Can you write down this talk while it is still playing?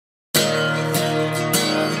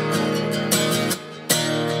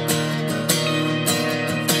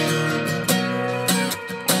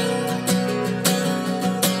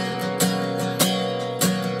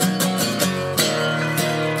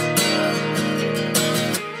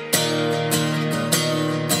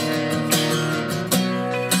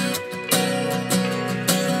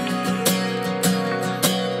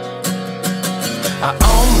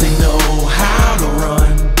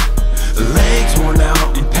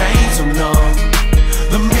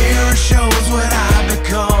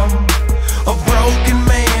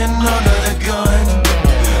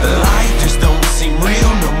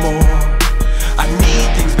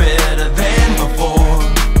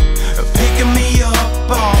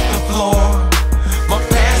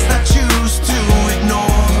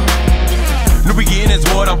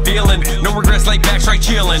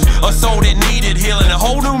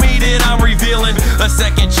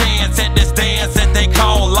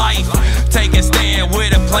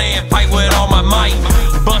plan, fight with all my might.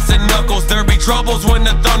 Bustin' knuckles, there be troubles when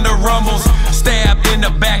the thunder rumbles. Stabbed in the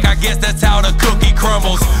back, I guess that's how the cookie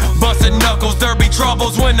crumbles. Bustin' knuckles, there be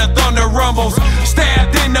troubles when the thunder rumbles.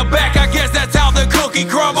 Stabbed in the back, I guess that's how the cookie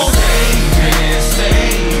crumbles.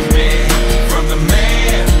 Save me from the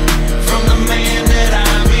man that I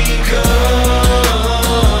become.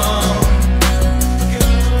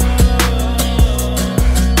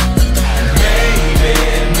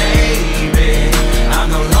 Maybe I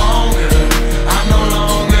no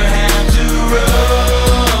longer have to run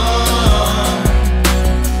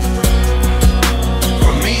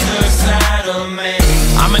from either side of me.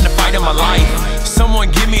 I'm in the fight of my life.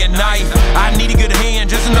 Someone give me a knife. I need a good hand,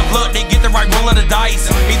 just enough luck to get the right roll of the dice.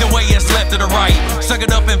 Either way, it's left or the right. Suck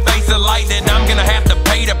it up and face the light, then I'm gonna have to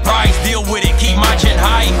pay the price. Deal with it, keep my chin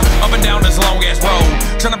high. Up and down this long ass road,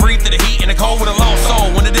 trying to breathe through the heat and the cold with a lost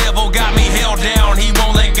soul. When the devil got me held down, he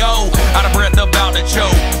won't let go. Out of breath, about to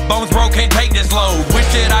choke. Bones broke, can't take this load. Wish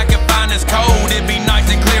that I could find this code. It'd be nice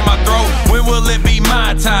and clear my throat. When will it be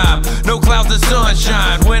my time? No clouds of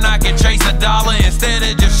sunshine. When I can chase a dollar instead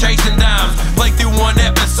of just chasing dimes. Play through one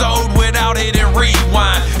episode without hitting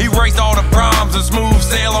rewind. Erase all the problems and smooth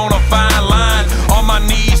sail on a fine line. On my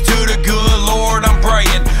knees to the good Lord, I'm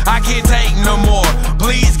praying. I can't take no more.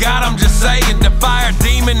 Please God, I'm just saying. The fire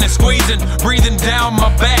demon is squeezing, breathing down my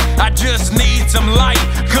back. I just need some light,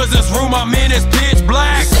 cause this room I'm in is pitch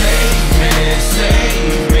black. Save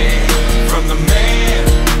me from the man